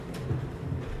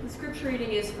scripture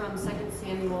reading is from 2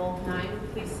 Samuel 9.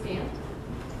 Please stand.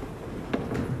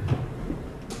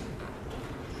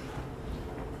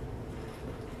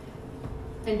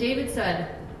 And David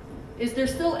said, "Is there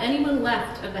still anyone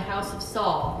left of the house of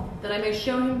Saul, that I may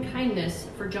show him kindness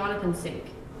for Jonathan's sake?"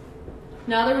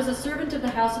 Now there was a servant of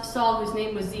the house of Saul whose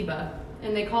name was Ziba,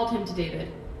 and they called him to David.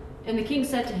 And the king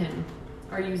said to him,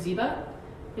 "Are you Ziba?"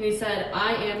 And he said,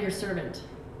 "I am your servant."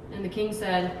 And the king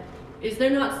said, "Is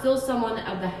there not still someone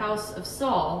of the house of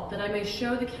Saul, that I may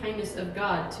show the kindness of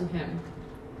God to him?"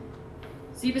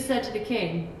 Ziba said to the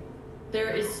king, "There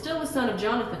is still a son of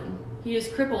Jonathan. He is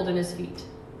crippled in his feet."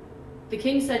 The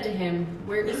king said to him,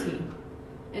 "Where is he?"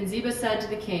 And Ziba said to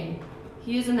the king,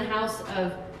 "He is in the house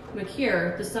of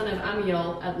Machir, the son of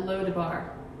Ammiel, at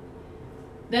Lo-debar."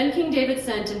 Then King David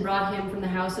sent and brought him from the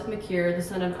house of Machir, the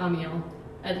son of Ammiel,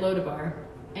 at Lo-debar.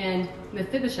 And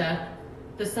Mephibosheth,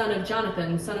 the son of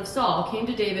Jonathan, son of Saul, came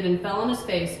to David and fell on his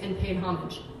face and paid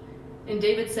homage. And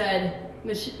David said,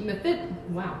 Mephibosheth.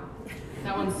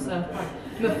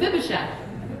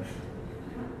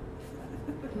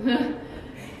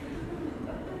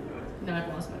 Now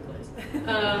I've lost my place.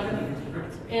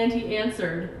 And he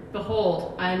answered,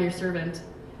 "Behold, I am your servant."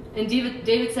 And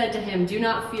David said to him, "Do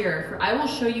not fear, for I will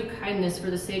show you kindness for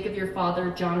the sake of your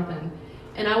father Jonathan,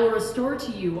 and I will restore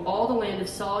to you all the land of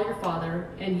Saul your father,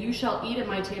 and you shall eat at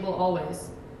my table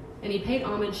always." And he paid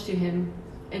homage to him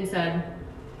and said,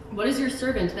 "What is your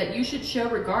servant that you should show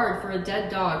regard for a dead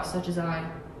dog such as I?"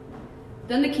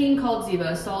 Then the king called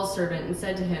Ziba, Saul's servant, and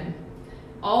said to him,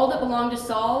 "All that belonged to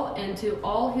Saul and to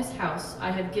all his house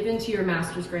I have given to your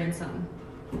master's grandson.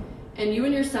 And you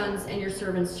and your sons and your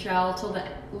servants shall till the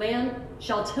land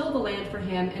for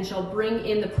him, and shall bring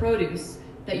in the produce,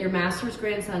 that your master's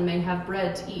grandson may have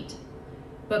bread to eat.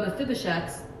 But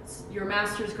Mephibosheth, your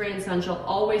master's grandson, shall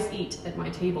always eat at my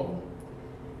table."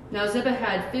 Now Ziba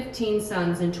had 15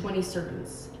 sons and 20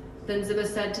 servants. Then Ziba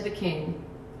said to the king,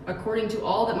 "According to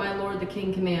all that my lord the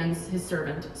king commands his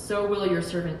servant, so will your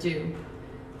servant do."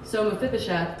 So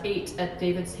Mephibosheth ate at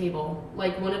David's table,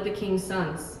 like one of the king's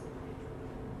sons.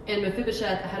 And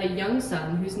Mephibosheth had a young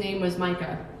son whose name was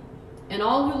Micah. And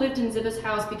all who lived in Ziba's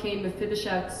house became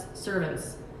Mephibosheth's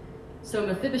servants. So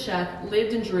Mephibosheth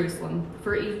lived in Jerusalem,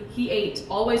 for he ate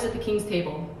always at the king's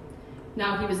table.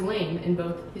 Now he was lame in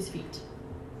both his feet.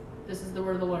 This is the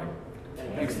word of the Lord.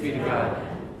 Thanks be to God.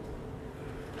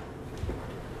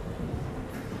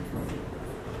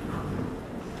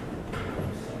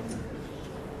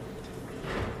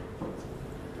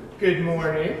 Good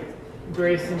morning,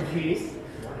 grace and peace.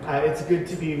 It's good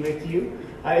to be with you.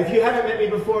 If you haven't met me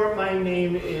before, my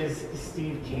name is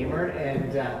Steve Kamer,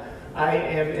 and I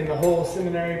am in the whole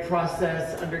seminary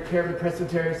process under care of the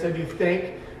presbytery. So I do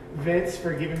thank Vince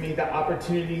for giving me the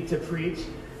opportunity to preach.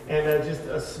 And just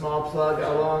a small plug,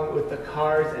 along with the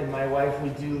Cars and my wife, we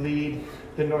do lead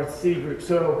the North City Group.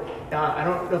 So I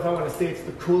don't know if I want to say it's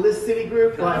the coolest city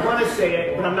group. Well, I want to say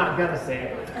it, but I'm not going to say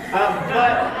it.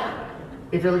 But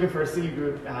if you're looking for a city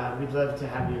group, we'd love to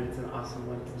have you. It's an awesome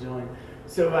one to join.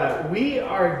 So we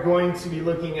are going to be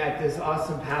looking at this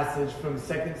awesome passage from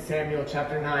 2 Samuel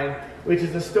chapter 9, which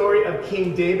is the story of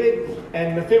King David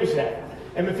and Mephibosheth.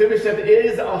 And Mephibosheth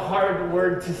is a hard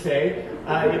word to say.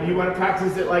 If you want to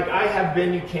practice it like I have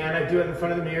been, you can. I do it in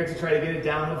front of the mirror to try to get it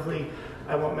down. Hopefully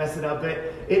I won't mess it up. But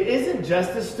it isn't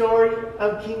just a story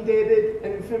of King David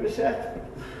and Mephibosheth.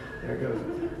 There it goes.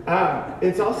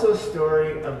 It's also a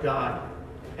story of God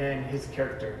and his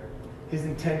character, his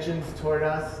intentions toward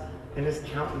us, and his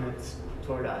countenance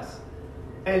toward us.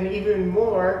 And even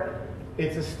more,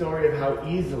 it's a story of how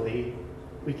easily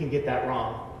we can get that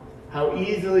wrong. How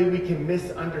easily we can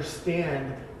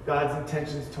misunderstand God's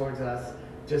intentions towards us,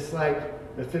 just like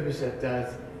Mephibosheth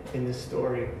does in this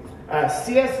story.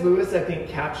 C.S. Lewis, I think,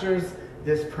 captures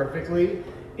this perfectly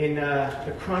in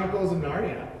the Chronicles of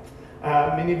Narnia.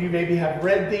 Many of you maybe have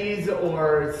read these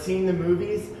or seen the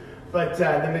movies, but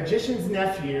The Magician's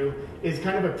Nephew is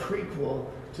kind of a prequel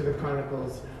to the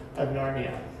Chronicles of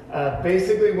Narnia.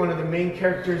 Basically, one of the main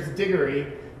characters,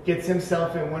 Diggory, gets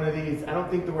himself in one of these, I don't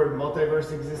think the word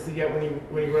multiverse existed yet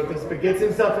when he wrote this, but gets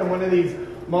himself in one of these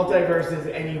multiverses,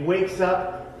 and he wakes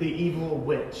up the evil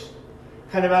witch.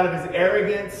 Kind of out of his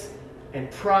arrogance and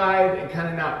pride and kind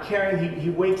of not caring, he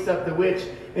wakes up the witch,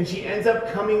 and she ends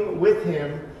up coming with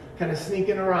him, kind of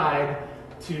sneaking a ride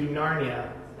to Narnia.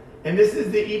 And this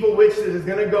is the evil witch that is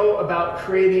going to go about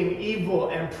creating evil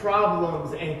and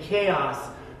problems and chaos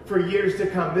for years to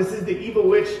come. This is the evil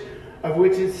witch of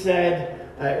which it said,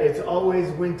 it's always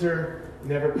winter,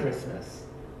 never Christmas.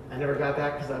 I never got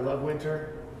that because I love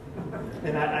winter.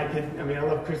 And I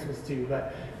love Christmas too,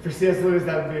 but for C.S. Lewis,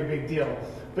 that would be a big deal.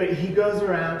 But he goes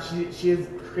around, she has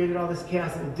created all this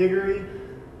chaos, and Diggory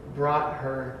brought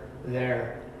her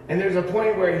there. And there's a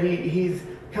point where he's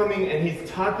coming and he's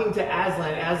talking to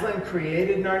Aslan. Aslan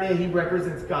created Narnia. He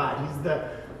represents God. He's the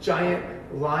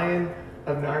giant lion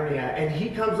of Narnia. And he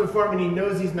comes before him and he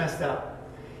knows he's messed up.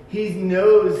 He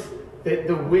knows that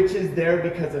the witch is there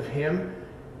because of him.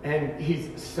 And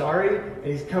he's sorry, and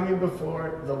he's coming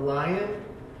before the lion.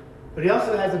 But he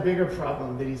also has a bigger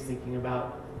problem that he's thinking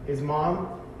about. His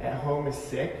mom at home is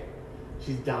sick.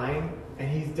 She's dying, and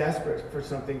he's desperate for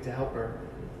something to help her.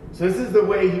 So this is the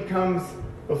way he comes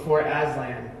before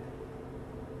Aslan.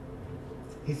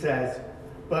 He says,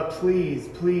 "But please,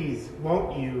 please,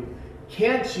 won't you,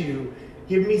 can't you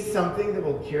give me something that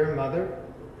will cure Mother?"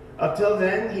 Up till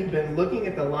then, he'd been looking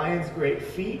at the lion's great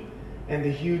feet and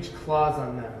the huge claws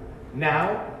on them.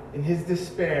 Now, in his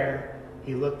despair,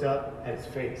 he looked up at his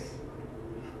face.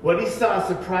 What he saw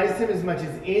surprised him as much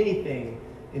as anything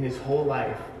in his whole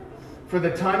life. For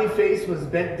the tiny face was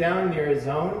bent down near his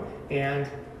own, and,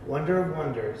 wonder of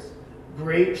wonders,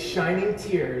 great shining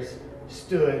tears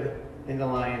stood in the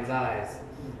lion's eyes.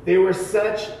 They were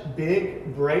such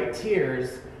big, bright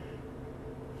tears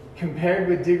compared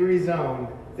with Diggory's own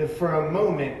that for a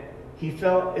moment he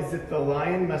felt as if the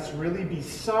lion must really be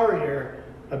sorrier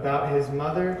about his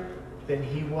mother than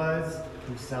he was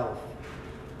himself.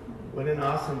 What an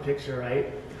awesome picture,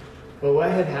 right? But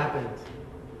what had happened?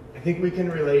 I think we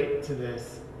can relate to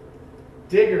this.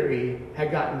 Diggory had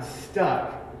gotten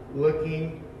stuck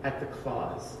looking at the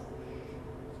claws.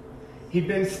 He'd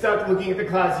been stuck looking at the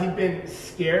claws. He'd been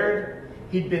scared.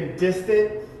 He'd been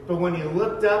distant. But when he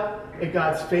looked up at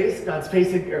Aslan's face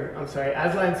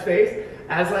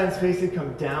had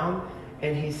come down,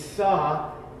 and he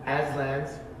saw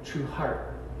Aslan's true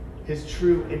heart, his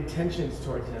true intentions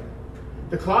towards him.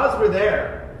 The claws were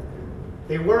there.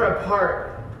 They were a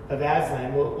part of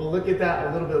Aslan. We'll look at that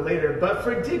a little bit later. But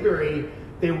for Diggory,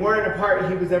 they weren't a part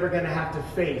he was ever going to have to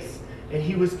face. And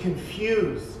he was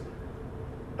confused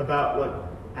about what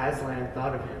Aslan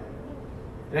thought of him.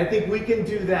 And I think we can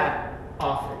do that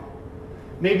often.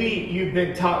 Maybe you've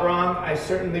been taught wrong. I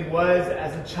certainly was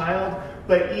as a child.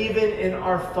 But even in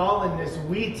our fallenness,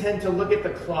 we tend to look at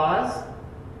the claws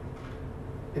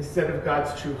instead of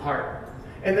God's true heart.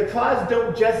 And the claws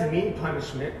don't just mean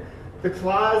punishment. The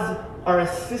claws are a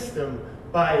system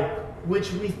by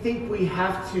which we think we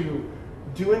have to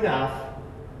do enough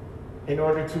in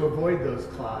order to avoid those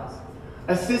claws.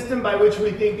 A system by which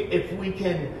we think if we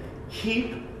can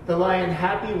keep the lion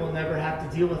happy, we'll never have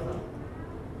to deal with them.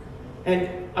 And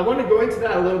I want to go into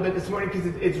that a little bit this morning because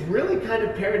it's really kind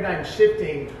of paradigm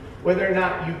shifting whether or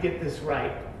not you get this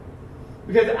right.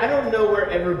 Because I don't know where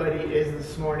everybody is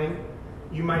this morning.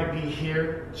 You might be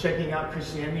here checking out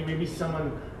Christianity. Maybe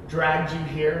someone dragged you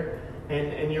here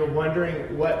and you're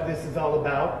wondering what this is all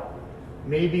about.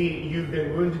 Maybe you've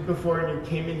been wounded before and you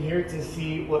came in here to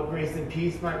see what Grace and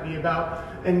Peace might be about.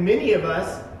 And many of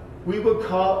us, we would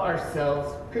call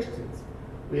ourselves Christians.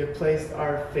 We have placed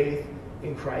our faith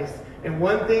in Christ. And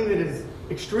one thing that is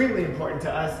extremely important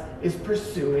to us is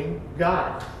pursuing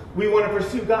God. We want to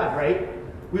pursue God, right?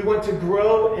 We want to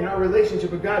grow in our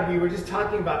relationship with God. We were just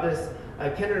talking about this,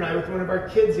 Kendra and I, with one of our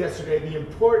kids yesterday, the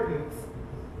importance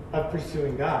of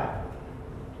pursuing God.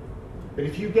 But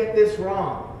if you get this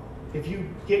wrong, if you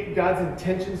get God's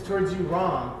intentions towards you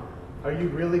wrong, are you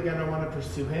really going to want to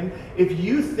pursue Him? If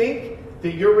you think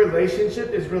that your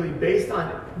relationship is really based on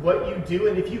what you do,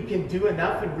 and if you can do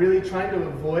enough and really trying to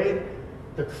avoid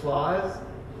the claws,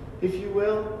 if you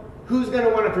will, who's going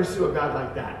to want to pursue a God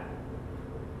like that?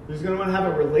 Who's going to want to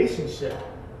have a relationship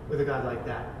with a God like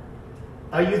that?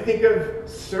 You think of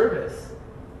service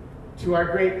to our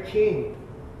great King.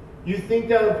 You think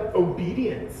of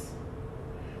obedience.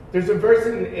 There's a verse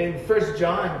in 1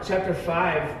 John chapter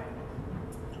 5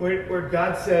 where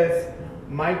God says,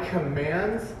 "My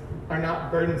commands are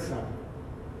not burdensome."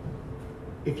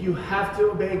 If you have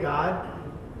to obey God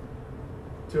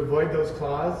to avoid those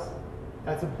claws,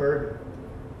 that's a burden.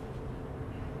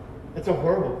 That's a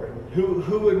horrible burden.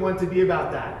 Who would want to be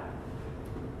about that?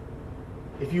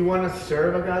 If you want to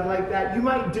serve a God like that, you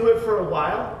might do it for a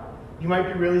while. You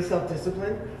might be really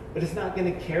self-disciplined, but it's not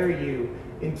going to carry you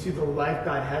into the life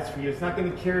God has for you. It's not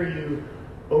going to carry you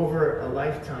over a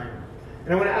lifetime.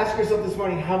 And I want to ask yourself this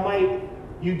morning, how might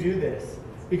you do this?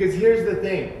 Because here's the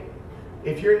thing.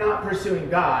 If you're not pursuing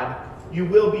God, you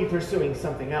will be pursuing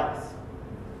something else.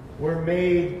 We're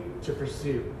made to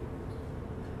pursue.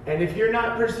 And if you're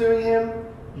not pursuing Him,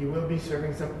 you will be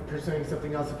pursuing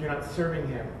something else. If you're not serving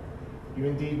Him, you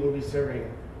indeed will be serving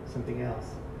something else.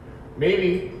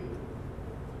 Maybe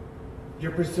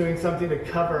you're pursuing something to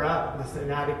cover up this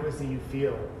inadequacy you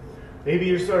feel. Maybe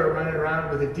you're sort of running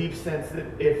around with a deep sense that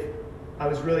if I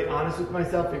was really honest with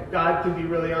myself, if God can be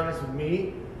really honest with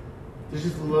me, there's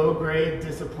just low-grade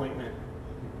disappointment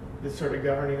that's sort of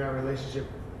governing our relationship,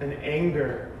 an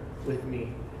anger with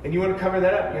me. And you want to cover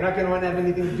that up. You're not going to want to have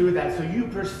anything to do with that. So you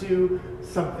pursue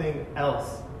something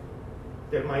else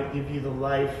that might give you the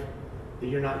life that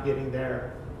you're not getting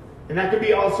there. And that could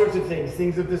be all sorts of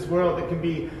things of this world. It can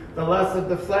be the lust of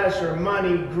the flesh or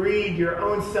money, greed, your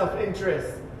own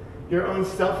self-interest, your own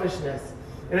selfishness.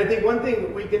 And I think one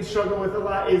thing we can struggle with a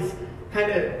lot is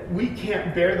we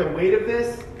can't bear the weight of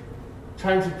this,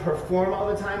 trying to perform all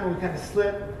the time, and we kind of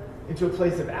slip into a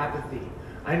place of apathy.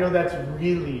 I know that's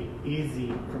really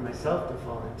easy for myself to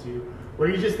fall into, where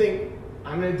you just think,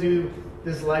 I'm going to do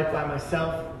this life by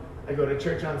myself. I go to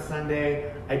church on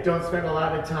Sunday. I don't spend a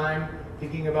lot of time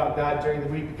thinking about God during the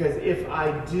week, because if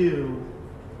I do,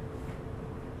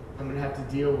 I'm going to have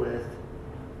to deal with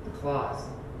the clause.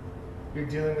 You're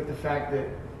dealing with the fact that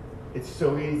it's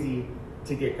so easy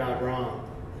to get God wrong.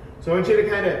 So I want you to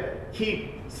kind of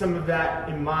keep some of that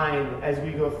in mind as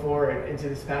we go forward into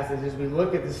this passage, as we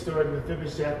look at the story of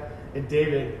Mephibosheth and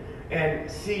David, and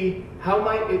see how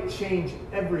might it change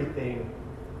everything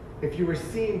if you were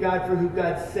seeing God for who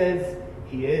God says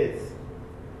he is.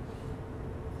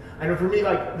 I know for me,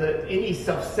 like any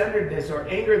self-centeredness or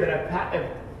anger that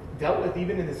I've dealt with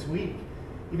even in this week,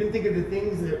 even think of the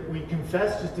things that we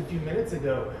confessed just a few minutes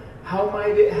ago. How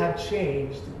might it have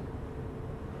changed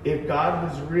if God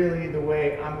was really the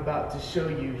way I'm about to show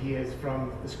you he is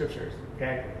from the scriptures?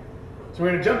 Okay? So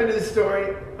we're going to jump into the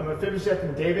story of Mephibosheth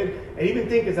and David, and even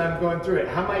think as I'm going through it,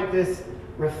 how might this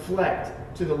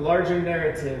reflect to the larger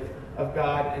narrative of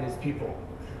God and his people?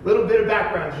 A little bit of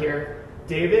background here.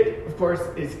 David, of course,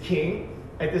 is king.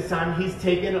 At this time, he's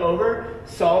taken over.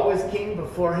 Saul was king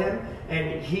before him,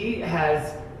 and he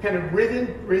has kind of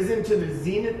risen to the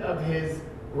zenith of his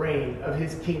reign, of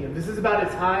his kingdom. This is about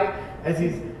as high as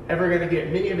he's ever going to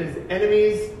get. Many of his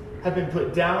enemies have been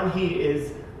put down. He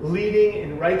is leading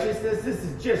in righteousness. This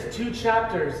is just 2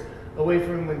 chapters away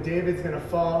from when David's going to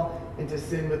fall into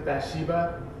sin with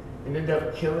Bathsheba and end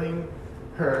up killing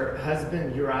her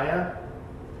husband Uriah.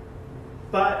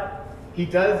 But he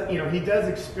does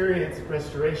experience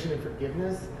restoration and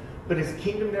forgiveness, but his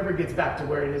kingdom never gets back to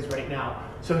where it is right now.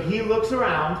 So he looks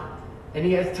around, and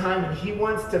he has time, and he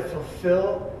wants to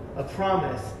fulfill a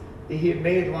promise that he had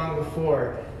made long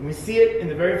before. And we see it in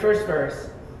the very first verse.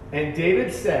 And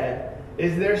David said,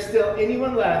 "Is there still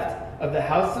anyone left of the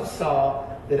house of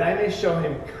Saul, that I may show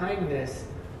him kindness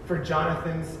for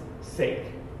Jonathan's sake?"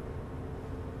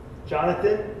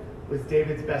 Jonathan was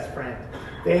David's best friend.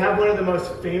 They have one of the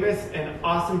most famous and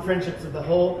awesome friendships of the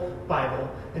whole Bible.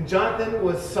 And Jonathan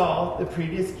was Saul, the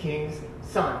previous king's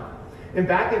son. And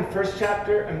back in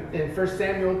 1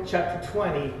 Samuel chapter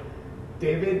 20,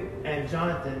 David and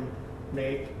Jonathan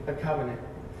make a covenant.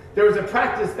 There was a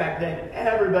practice back then.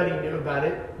 Everybody knew about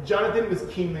it. Jonathan was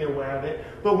keenly aware of it.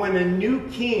 But when a new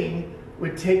king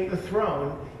would take the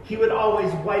throne, he would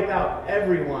always wipe out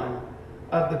everyone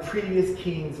of the previous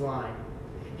king's line.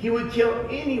 He would kill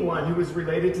anyone who was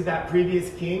related to that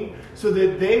previous king so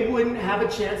that they wouldn't have a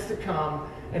chance to come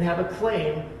and have a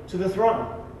claim to the throne.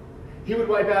 He would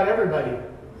wipe out everybody.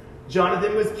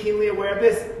 Jonathan was keenly aware of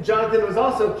this. Jonathan was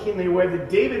also keenly aware that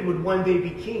David would one day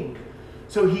be king.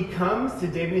 So he comes to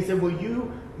David and he said, "Will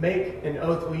you make an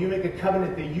oath? Will you make a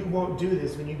covenant that you won't do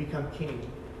this when you become king?"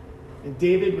 And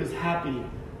David was happy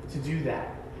to do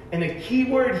that. And a key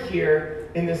word here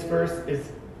in this verse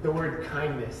is the word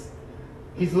kindness.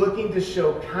 He's looking to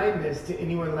show kindness to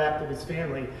anyone left of his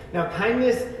family. Now,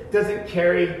 kindness doesn't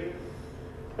carry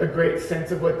a great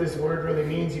sense of what this word really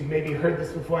means. You've maybe heard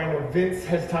this before. I know Vince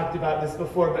has talked about this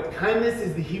before, but kindness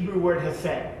is the Hebrew word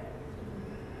hesed.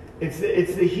 It's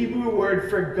the Hebrew word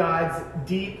for God's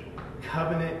deep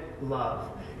covenant love.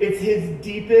 It's his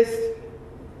deepest,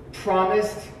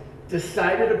 promised,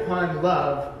 decided upon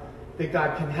love that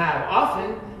God can have.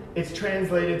 Often, it's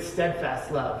translated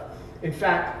steadfast love. In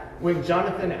fact, when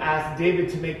Jonathan asked David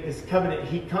to make this covenant,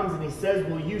 he comes and he says,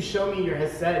 "Will you show me your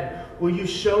hesed? Will you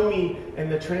show me,"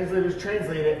 and the translators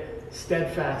translate it,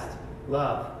 steadfast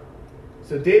love.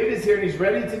 So David is here and he's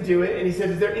ready to do it. And he says,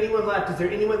 "Is there anyone left? Is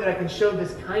there anyone that I can show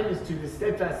this kindness to, this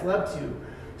steadfast love to?"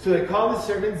 So they call the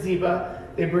servant Ziba.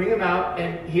 They bring him out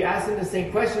and he asks him the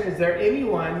same question, "Is there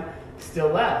anyone still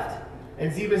left?"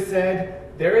 And Ziba said,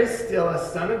 "There is still a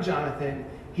son of Jonathan.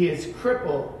 He is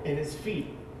crippled in his feet."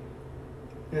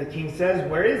 And the king says,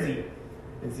 "Where is he?"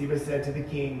 And Ziba said to the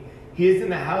king, "He is in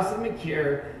the house of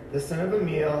Machir, the son of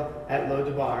Amiel, at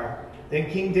Lo-Debar." Then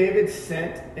King David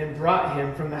sent and brought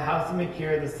him from the house of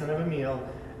Machir, the son of Amiel,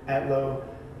 at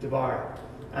Lo-debar.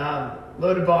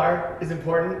 Lo-debar is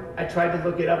important. I tried to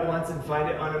look it up once and find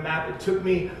it on a map. It took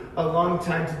me a long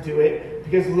time to do it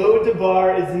because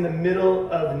Lo-debar is in the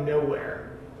middle of nowhere.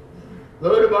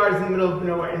 Lo-debar is in the middle of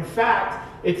nowhere. In fact,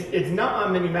 it's not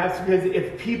on many maps because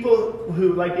if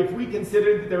we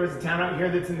considered that there was a town out here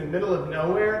that's in the middle of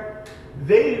nowhere,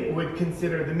 they would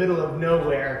consider the middle of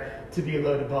nowhere to be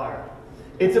Lo-debar.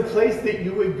 It's a place that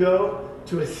you would go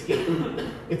to escape.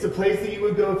 It's a place that you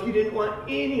would go if you didn't want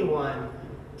anyone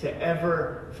to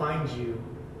ever find you.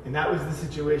 And that was the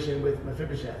situation with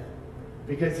Mephibosheth,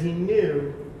 because he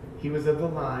knew he was of the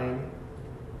line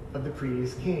of the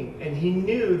previous king. And he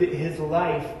knew that his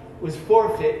life was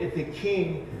forfeit if the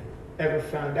king ever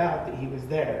found out that he was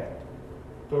there.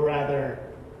 But rather,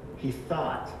 he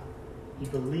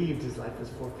believed his life was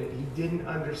forfeit. He didn't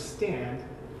understand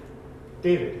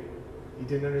David. He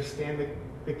didn't understand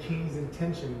the king's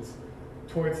intentions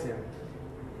towards him.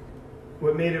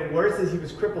 What made it worse is he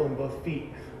was crippled in both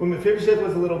feet. When Mephibosheth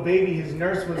was a little baby, his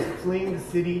nurse was fleeing the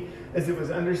city as it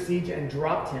was under siege and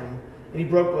dropped him. And he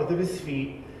broke both of his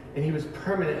feet, and he was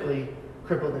permanently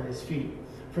crippled in his feet.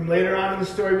 From later on in the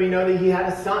story, we know that he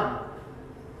had a son.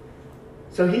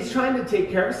 So he's trying to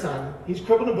take care of a son. He's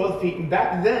crippled in both feet. And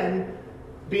back then,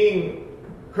 being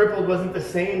crippled wasn't the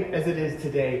same as it is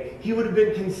today. He would have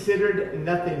been considered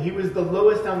nothing. He was the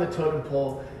lowest on the totem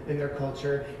pole in their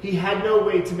culture. He had no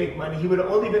way to make money. He would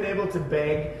have only been able to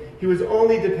beg. He was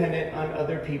only dependent on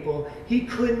other people. He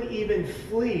couldn't even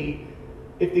flee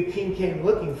if the king came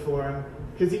looking for him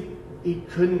because he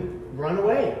couldn't run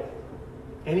away.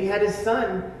 And he had his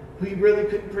son who he really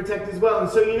couldn't protect as well. And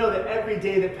so you know that every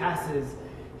day that passes,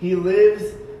 he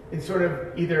lives in sort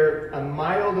of either a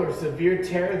mild or severe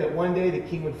terror that one day the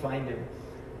king would find him.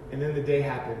 And then the day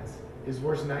happens. His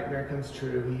worst nightmare comes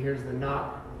true. He hears the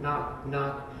knock, knock,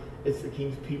 knock. It's the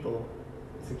king's people.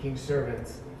 It's the king's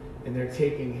servants. And they're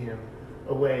taking him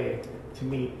away to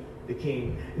meet the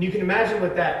king. And you can imagine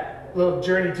what that little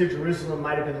journey to Jerusalem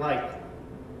might have been like.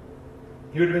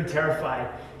 He would have been terrified.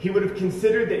 He would have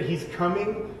considered that he's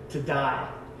coming to die.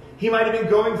 He might have been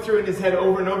going through in his head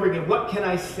over and over again, what can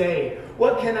I say?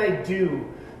 What can I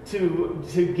do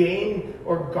to gain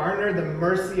or garner the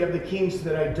mercy of the king so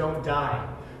that I don't die?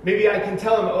 Maybe I can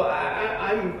tell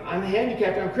him, I'm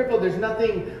handicapped, I'm crippled, there's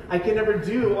nothing I can ever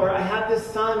do. Or I have this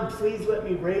son, please let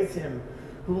me raise him.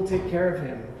 Who will take care of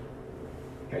him?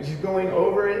 And she's going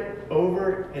over it,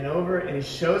 over and over, and he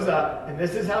shows up, and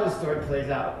this is how the story plays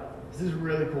out. This is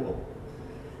really cool.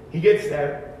 He gets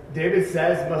there. David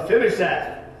says,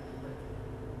 Mephibosheth.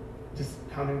 Just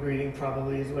common greeting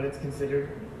probably is what it's considered.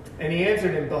 And he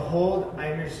answered him, behold, I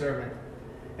am your servant.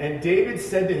 And David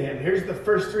said to him, here's the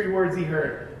first three words he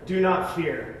heard. Do not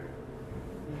fear.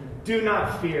 Do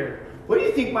not fear. What do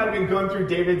you think might have been going through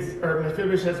David's or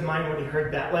Mephibosheth's mind when he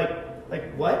heard that?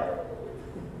 Like what?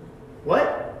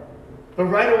 What? But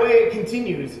right away it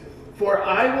continues. For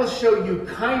I will show you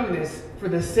kindness for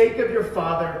the sake of your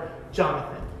father,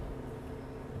 Jonathan.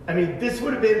 I mean, this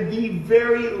would have been the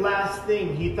very last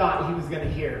thing he thought he was going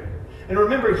to hear. And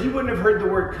remember, he wouldn't have heard the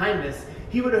word kindness.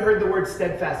 He would have heard the word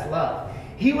steadfast love.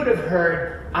 He would have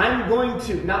heard, I'm going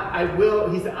to, not I will,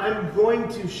 he said, I'm going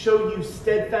to show you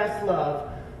steadfast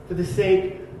love for the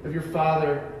sake of your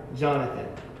father, Jonathan.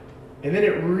 And then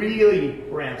it really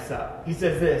ramps up. He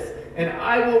says this, and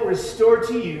I will restore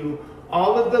to you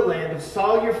all of the land of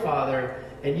Saul your father,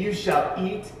 and you shall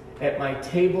eat at my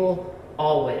table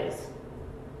always.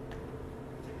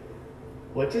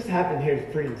 What just happened here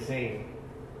is pretty insane.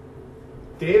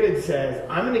 David says,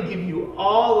 I'm going to give you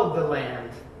all of the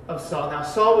land of Saul. Now,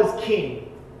 Saul was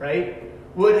king, right?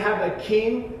 Would have a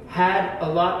king had a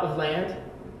lot of land?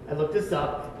 I looked this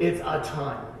up. It's a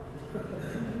ton.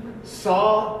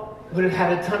 Saul would have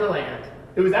had a ton of land.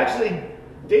 It was actually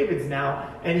David's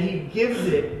now, and he gives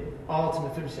it all to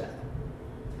Mephibosheth.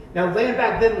 Now, land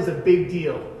back then was a big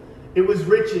deal. It was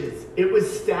riches. It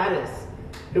was status.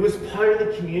 It was part of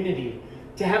the community.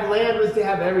 To have land was to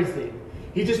have everything.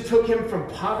 He just took him from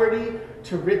poverty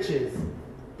to riches.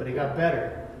 But it got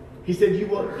better. He said, you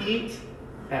will eat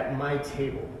at my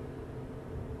table.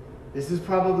 This is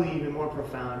probably even more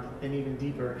profound and even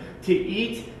deeper. To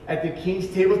eat at the king's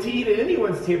table, to eat at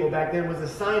anyone's table back then was a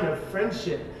sign of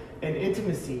friendship and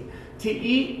intimacy. To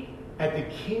eat at the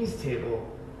king's table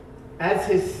as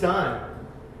his son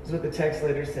is what the text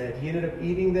later said. He ended up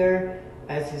eating there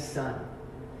as his son.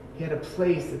 He had a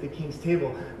place at the king's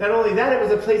table. Not only that, it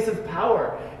was a place of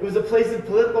power. It was a place of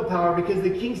political power because the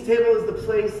king's table is the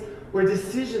place where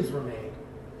decisions were made.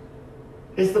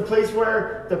 It's the place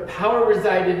where the power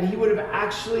resided, and he would have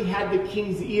actually had the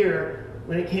king's ear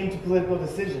when it came to political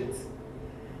decisions.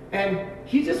 And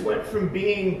he just went from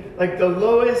being like the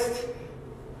lowest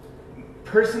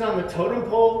person on the totem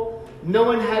pole, no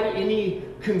one had any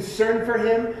concern for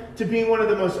him, to being one of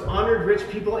the most honored rich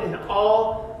people in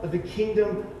all of the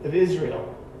kingdom of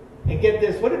Israel. And get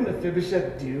this, what did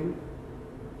Mephibosheth do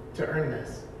to earn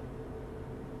this?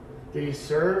 Did he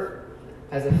serve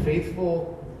as a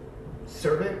faithful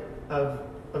servant of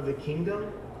the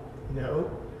kingdom? No.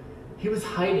 He was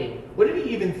hiding. What did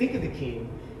he even think of the king?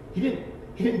 He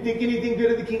didn't think anything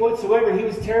good of the king whatsoever. He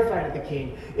was terrified of the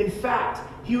king. In fact,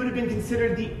 he would have been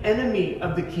considered the enemy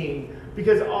of the king,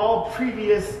 because all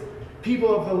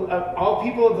people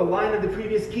of the line of the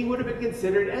previous king would have been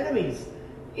considered enemies.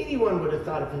 Anyone would have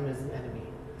thought of him as an enemy.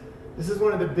 This is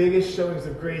one of the biggest showings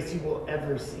of grace you will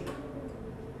ever see.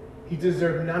 He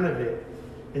deserved none of it,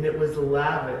 and it was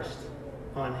lavished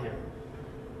on him.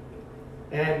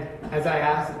 And as I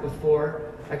asked it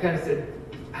before, I kind of said,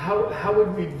 how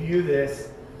would we view this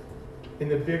in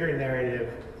the bigger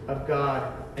narrative of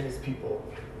God and his people?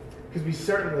 Because we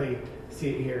certainly see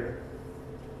it here.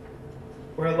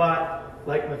 We're a lot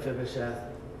like Mephibosheth,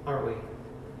 aren't we?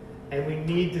 And we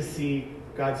need to see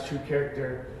God's true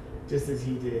character just as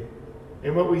he did.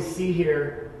 And what we see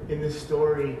here in this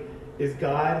story is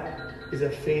God is a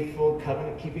faithful,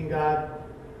 covenant-keeping God.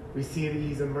 We see that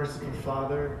he's a merciful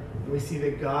Father. And we see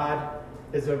that God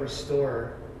is a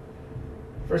restorer.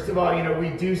 First of all, we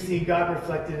do see God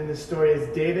reflected in this story as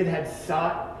David had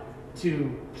sought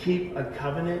to keep a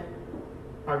covenant.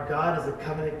 Our God is a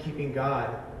covenant-keeping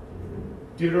God.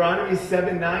 Deuteronomy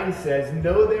 7:9 says,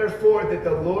 "Know therefore that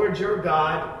the Lord your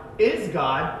God is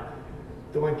God,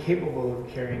 the one capable of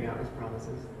carrying out his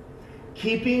promises,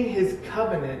 keeping his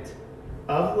covenant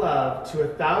of love to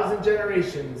 1,000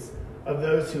 generations of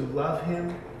those who love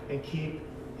him and keep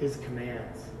his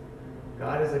commands."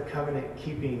 God is a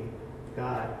covenant-keeping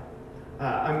God.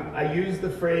 I use the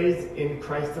phrase "in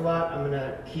Christ" a lot. I'm going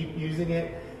to keep using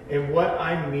it. And what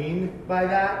I mean by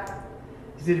that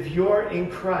is that if you're in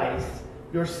Christ,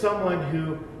 you're someone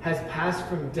who has passed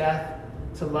from death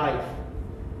to life.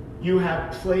 You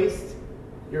have placed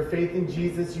your faith in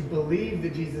Jesus. You believe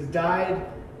that Jesus died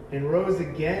and rose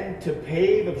again to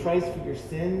pay the price for your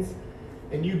sins.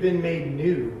 And you've been made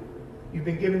new. You've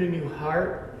been given a new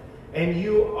heart. And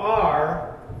you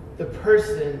are the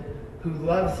person who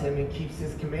loves him and keeps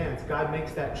his commands. God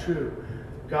makes that true.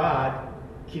 God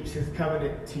keeps his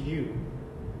covenant to you.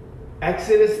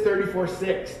 Exodus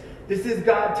 34:6. This is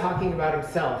God talking about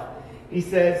himself. He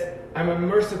says, "I'm a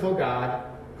merciful God,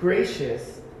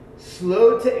 gracious,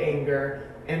 slow to anger,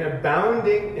 and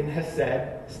abounding in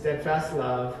hesed," steadfast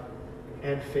love,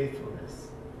 "and faithfulness."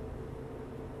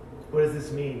 What does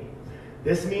this mean?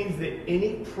 This means that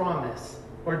any promise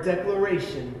or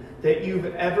declaration that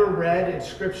you've ever read in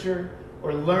Scripture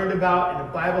or learned about in a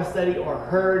Bible study or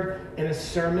heard in a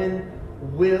sermon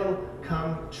will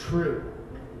come true,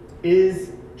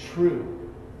 is true.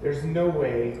 There's no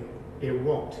way it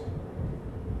won't.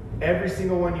 Every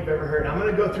single one you've ever heard. I'm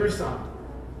going to go through some.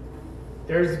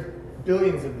 There's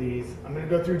billions of these. I'm going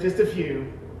to go through just a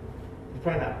few.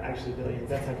 Probably not actually billions.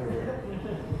 That's hyperbole.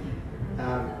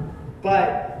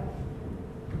 But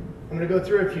I'm going to go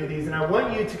through a few of these, and I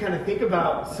want you to kind of think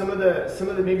about some of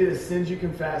the maybe the sins you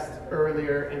confessed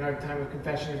earlier in our time of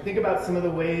confession. Think about some of the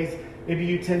ways maybe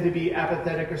you tend to be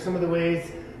apathetic, or some of the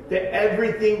ways that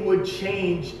everything would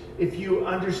change if you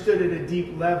understood at a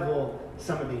deep level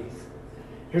some of these.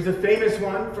 Here's a famous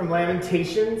one from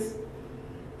Lamentations.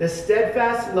 "The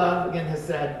steadfast love," again has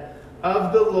said,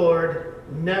 "of the Lord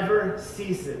never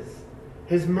ceases.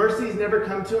 His mercies never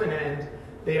come to an end.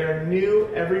 They are new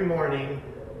every morning.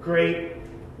 Great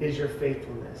is your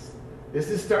faithfulness."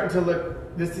 This is starting to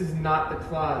look, this is not the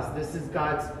clause. This is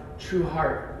God's true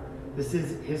heart. This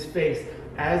is his face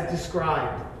as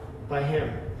described by him.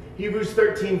 Hebrews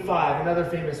 13:5, another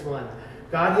famous one.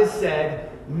 God has said,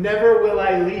 "Never will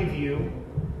I leave you,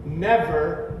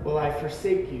 never will I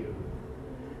forsake you."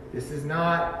 This is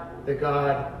not the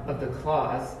God of the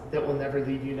clause that will never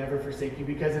leave you, never forsake you,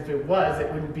 because if it was,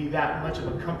 it wouldn't be that much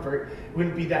of a comfort. It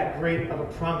wouldn't be that great of a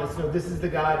promise. No, this is the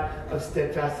God of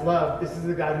steadfast love. This is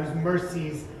the God whose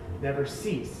mercies never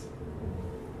cease.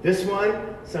 This one,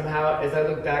 somehow, as I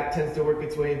look back, tends to work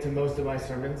its way into most of my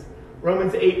sermons.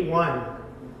 Romans 8:1.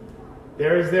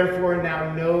 "There is therefore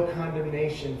now no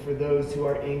condemnation for those who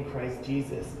are in Christ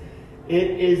Jesus."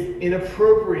 It is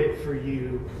inappropriate for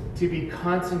you to be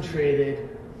concentrated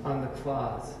on the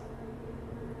clause.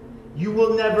 You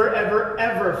will never, ever,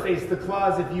 ever face the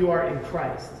clause if you are in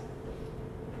Christ.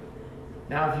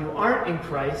 Now, if you aren't in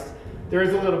Christ, there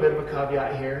is a little bit of a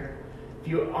caveat here. If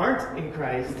you aren't in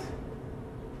Christ,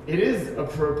 it is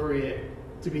appropriate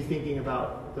to be thinking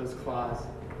about those claws.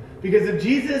 Because if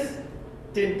Jesus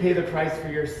didn't pay the price for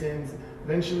your sins,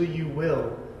 eventually you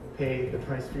will pay the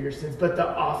price for your sins. But the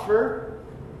offer,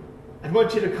 I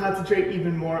want you to concentrate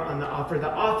even more on the offer.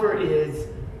 The offer is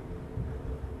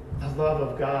the love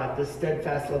of God, the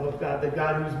steadfast love of God, the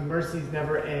God whose mercies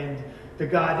never end, the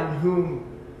God in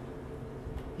whom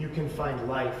you can find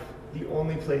life, the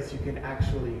only place you can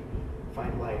actually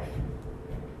find life.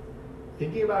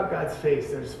 Thinking about God's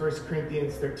face, there's 1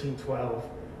 Corinthians 13:12.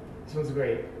 This one's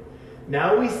great.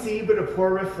 Now we see but a poor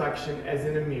reflection as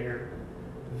in a mirror.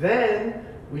 Then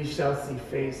we shall see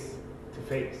face to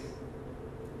face.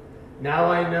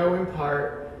 Now I know in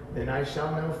part, then I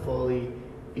shall know fully,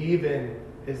 even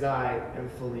as I am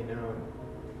fully known.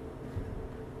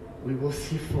 We will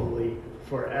see fully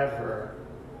forever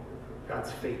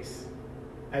God's face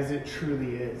as it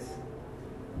truly is.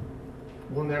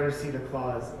 We'll never see the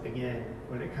claws again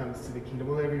when it comes to the kingdom.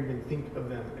 We'll never even think of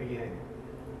them again.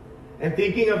 And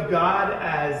thinking of God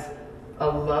as a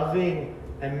loving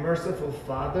and merciful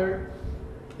Father,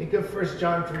 think of 1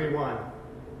 John 3:1.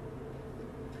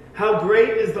 How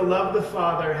great is the love the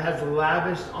Father has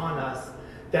lavished on us,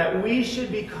 that we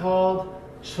should be called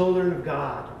children of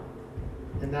God.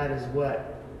 And that is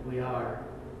what we are.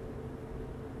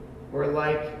 We're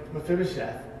like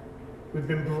Mephibosheth. We've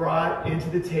been brought into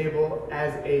the table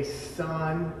as a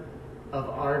son of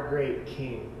our great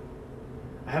king.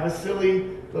 I have a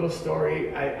silly little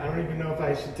story. I don't even know if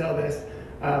I should tell this,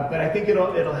 but I think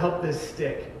it'll help this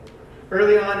stick.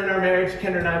 Early on in our marriage,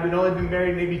 Kendra and I, we'd only been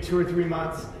married maybe 2 or 3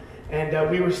 months, and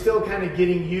we were still kind of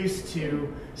getting used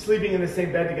to sleeping in the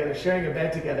same bed together, sharing a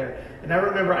bed together. And I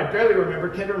barely remember,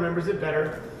 Kendra remembers it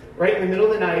better, right in the middle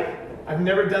of the night, I've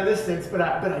never done this since, but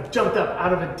I jumped up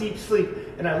out of a deep sleep,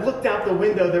 and I looked out the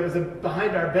window that was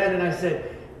behind our bed, and I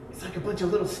said, it's like a bunch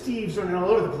of little Steves running all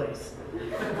over the place.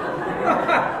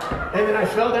 And then I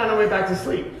fell down and went back to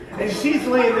sleep. And she's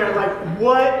laying there like,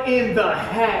 what in the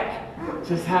heck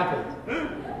just happened?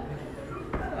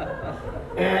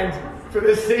 And for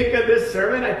the sake of this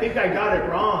sermon, I think I got it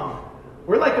wrong.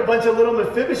 We're like a bunch of little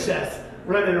Mephibosheths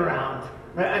running around.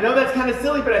 Right? I know that's kind of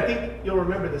silly, but I think you'll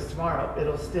remember this tomorrow.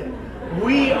 It'll stick.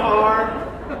 We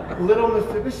are little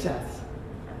Mephibosheths.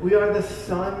 We are the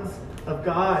sons of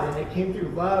God, and it came through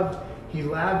love He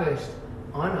lavished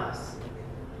on us.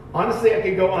 Honestly, I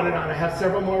could go on and on. I have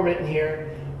several more written here.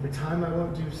 For time, I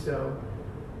won't do so.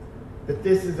 But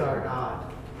this is our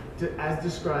God, as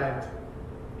described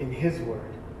in His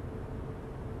Word.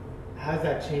 How does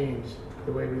that change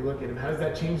the way we look at Him? How does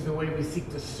that change the way we seek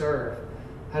to serve?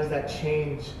 How does that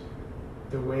change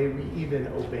the way we even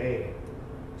obey?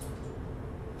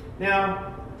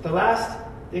 Now, the last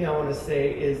thing I want to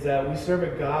say is we serve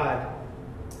a God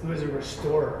who is a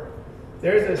restorer.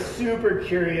 There's a super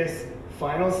curious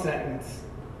final sentence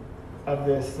of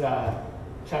this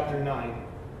chapter 9.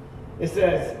 It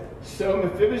says, so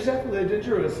Mephibosheth lived in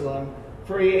Jerusalem,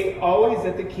 for he ate always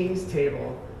at the king's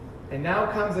table. And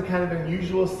now comes a kind of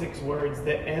unusual 6 words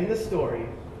that end the story.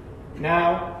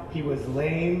 Now he was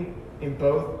lame in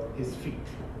both his feet.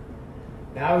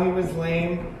 Now he was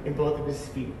lame in both of his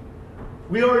feet.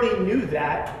 We already knew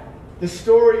that. The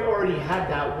story already had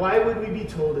that. Why would we be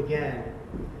told again?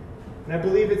 And I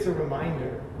believe it's a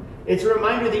reminder. It's a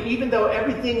reminder that even though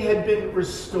everything had been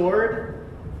restored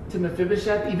to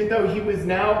Mephibosheth, even though he was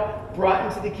now brought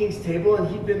into the king's table and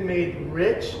he'd been made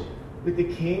rich with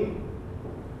the king,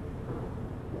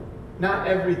 not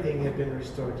everything had been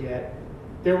restored yet.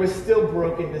 There was still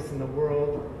brokenness in the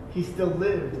world. He still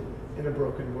lived in a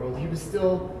broken world. He was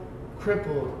still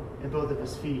crippled in both of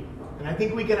his feet. And I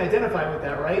think we can identify with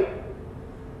that, right?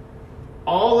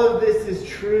 All of this is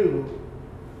true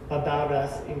about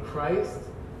us in Christ,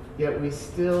 yet we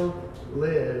still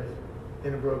live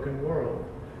in a broken world.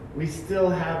 We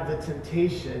still have the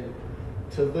temptation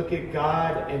to look at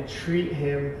God and treat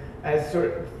Him as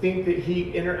sort of think that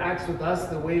He interacts with us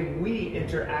the way we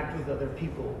interact with other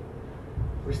people.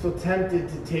 We're still tempted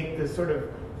to take the sort of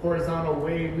horizontal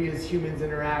way we as humans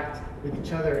interact with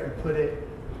each other and put it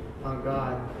on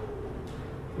God.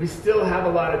 We still have a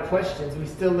lot of questions. We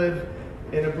still live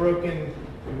in a broken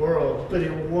world, but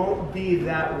it won't be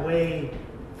that way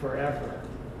forever.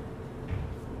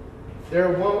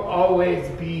 There won't always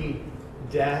be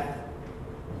death.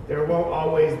 There won't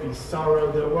always be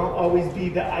sorrow. There won't always be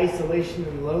the isolation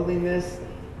and loneliness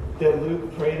that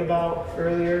Luke prayed about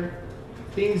earlier.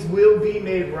 Things will be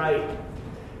made right.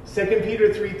 2 Peter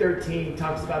 3:13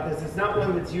 talks about this. It's not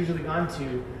one that's usually gone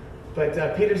to,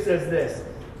 but Peter says this,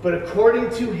 but according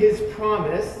to His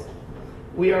promise,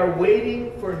 We are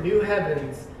waiting for new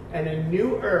heavens and a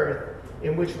new earth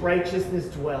in which righteousness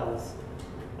dwells.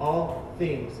 All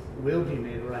things will be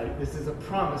made right. This is a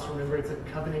promise. Remember, it's a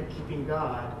covenant-keeping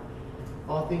God.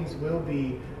 All things will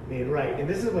be made right. And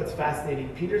this is what's fascinating.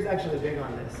 Peter's actually big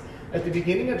on this. At the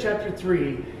beginning of chapter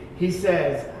 3, he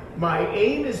says, my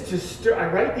aim is to stir,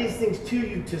 I write these things to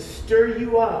you to stir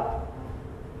you up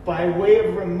by way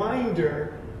of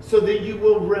reminder so that you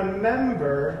will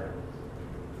remember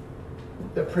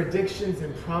the predictions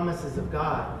and promises of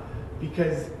God.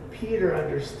 Because Peter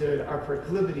understood our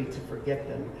proclivity to forget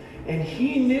them. And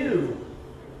he knew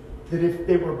that if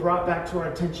they were brought back to our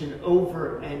attention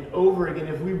over and over again,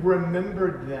 if we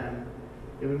remembered them,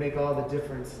 it would make all the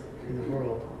difference in the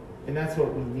world. And that's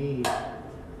what we need.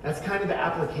 That's kind of the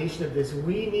application of this.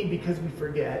 We need, because we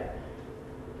forget,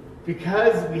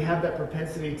 because we have that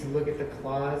propensity to look at the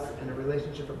clause and a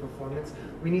relationship of performance,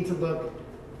 we need to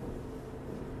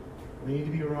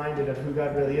be reminded of who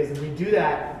God really is. And we do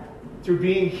that through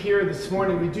being here this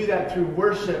morning. We do that through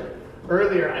worship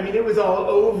earlier. I mean, it was all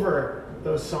over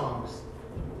those songs,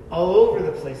 all over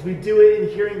the place. We do it in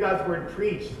hearing God's word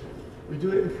preached. We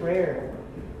do it in prayer.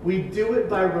 We do it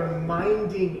by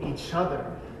reminding each other.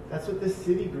 That's what the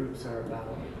city groups are about.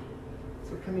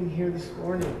 That's what coming here this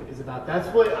morning is about. That's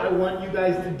what I want you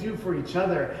guys to do for each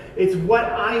other. It's what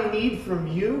I need from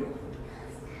you.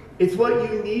 It's what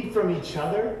you need from each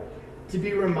other, to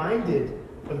be reminded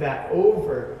of that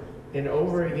over and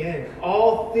over again.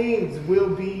 All things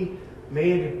will be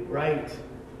made right.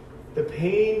 The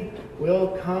pain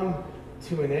will come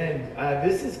to an end.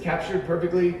 This is captured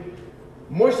perfectly,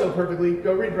 more so perfectly.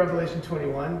 Go read Revelation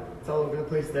 21. It's all over the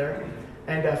place there.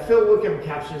 And Phil Wickham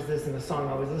captures this in a song.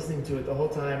 I was listening to it the whole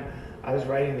time I was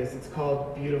writing this. It's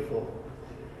called Beautiful.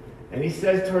 And he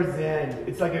says towards the end,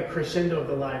 it's like a crescendo of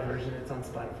the live version. It's on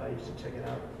Spotify. You should check it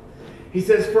out. He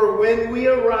says, for when we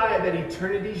arrive at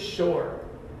eternity's shore,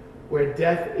 where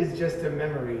death is just a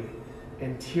memory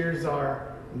and tears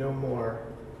are no more,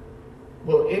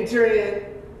 we'll enter in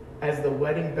as the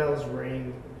wedding bells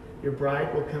ring. Your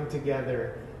bride will come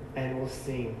together and we'll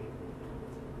sing.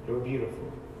 You're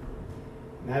beautiful.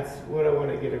 And that's what I want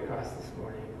to get across this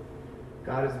morning.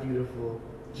 God is beautiful.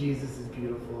 Jesus is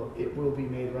beautiful. It will be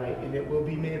made right. And it will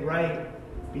be made right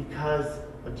because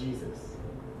of Jesus.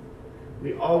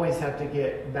 We always have to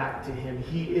get back to him.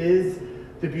 He is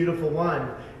the beautiful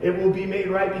one. It will be made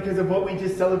right because of what we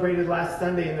just celebrated last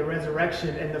Sunday in the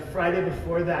resurrection and the Friday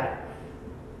before that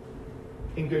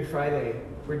in Good Friday,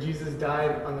 where Jesus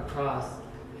died on the cross.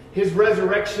 His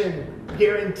resurrection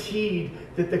guaranteed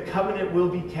that the covenant will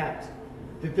be kept,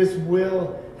 that this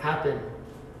will happen.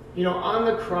 You know, on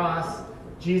the cross,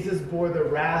 Jesus bore the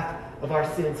wrath of our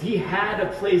sins. He had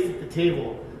a place at the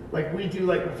table, like we do,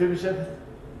 like Mephibosheth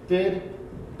did,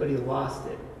 but he lost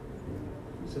it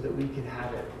so that we could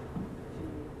have it.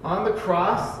 On the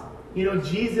cross, you know,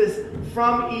 Jesus,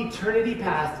 from eternity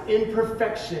past, in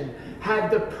perfection, had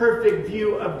the perfect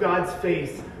view of God's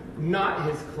face, not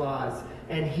his claws.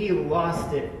 And he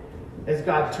lost it as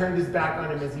God turned his back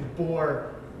on him as he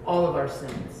bore all of our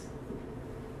sins.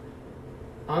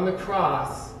 On the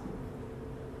cross,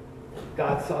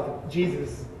 God saw that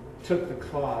Jesus took the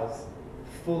claws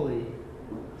fully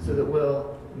so that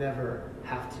we'll never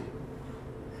have to.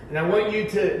 And I want you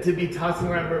to be tossing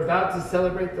around. We're about to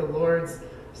celebrate the Lord's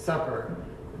Supper.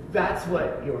 That's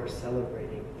what you're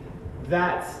celebrating.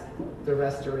 That's the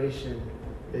restoration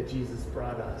that Jesus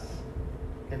brought us.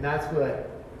 And that's what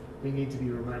we need to be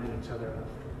reminding each other of.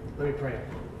 Let me pray.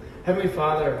 Heavenly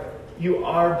Father, you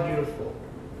are beautiful.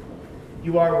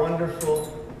 You are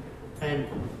wonderful. And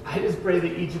I just pray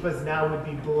that each of us now would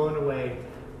be blown away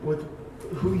with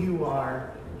who you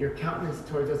are, your countenance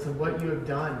towards us, and what you have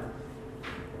done.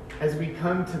 As we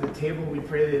come to the table, we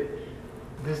pray that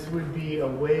this would be a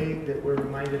way that we're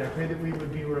reminded. I pray that we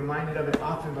would be reminded of it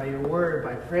often by your word,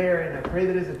 by prayer, and I pray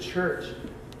that as a church,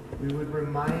 we would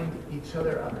remind each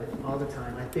other of it all the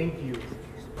time. I thank you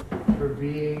for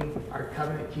being our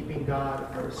covenant-keeping God,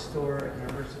 our restorer,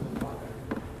 and our merciful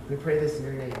Father. We pray this in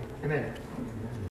your name. Amen.